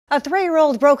A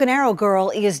 3-year-old Broken Arrow girl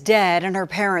is dead and her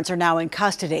parents are now in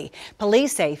custody.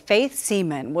 Police say Faith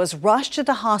Seaman was rushed to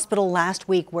the hospital last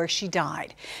week where she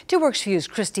died. 2 Works For You's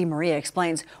Christy Maria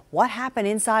explains what happened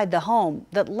inside the home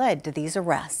that led to these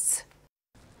arrests.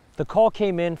 The call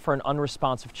came in for an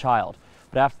unresponsive child,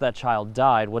 but after that child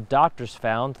died, what doctors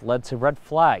found led to red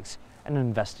flags and an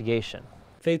investigation.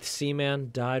 Faith Seaman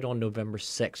died on November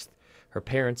 6th. Her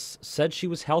parents said she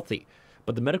was healthy,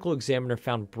 but the medical examiner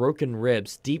found broken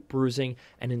ribs, deep bruising,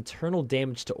 and internal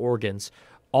damage to organs,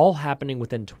 all happening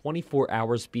within 24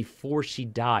 hours before she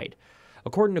died.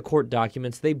 According to court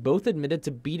documents, they both admitted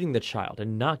to beating the child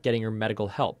and not getting her medical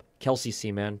help. Kelsey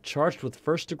Seaman, charged with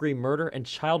first-degree murder and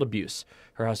child abuse.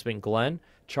 Her husband, Glenn,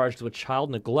 charged with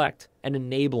child neglect and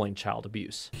enabling child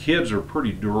abuse. Kids are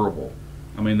pretty durable.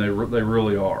 I mean, they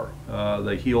really are.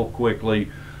 They heal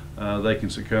quickly. They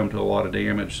can succumb to a lot of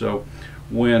damage. So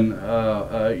when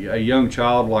a young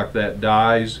child like that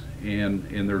dies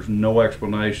and there's no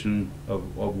explanation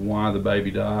of why the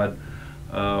baby died,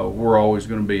 we're always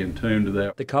going to be in tune to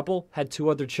that. The couple had 2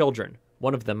 other children,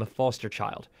 one of them a foster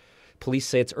child. Police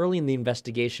say it's early in the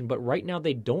investigation, but right now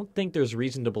they don't think there's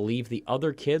reason to believe the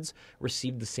other kids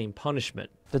received the same punishment.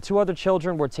 The 2 other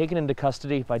children were taken into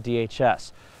custody by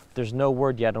DHS. There's no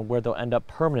word yet on where they'll end up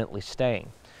permanently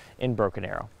staying. In Broken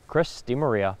Arrow, Chris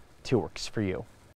DeMaria, 2 Works For You.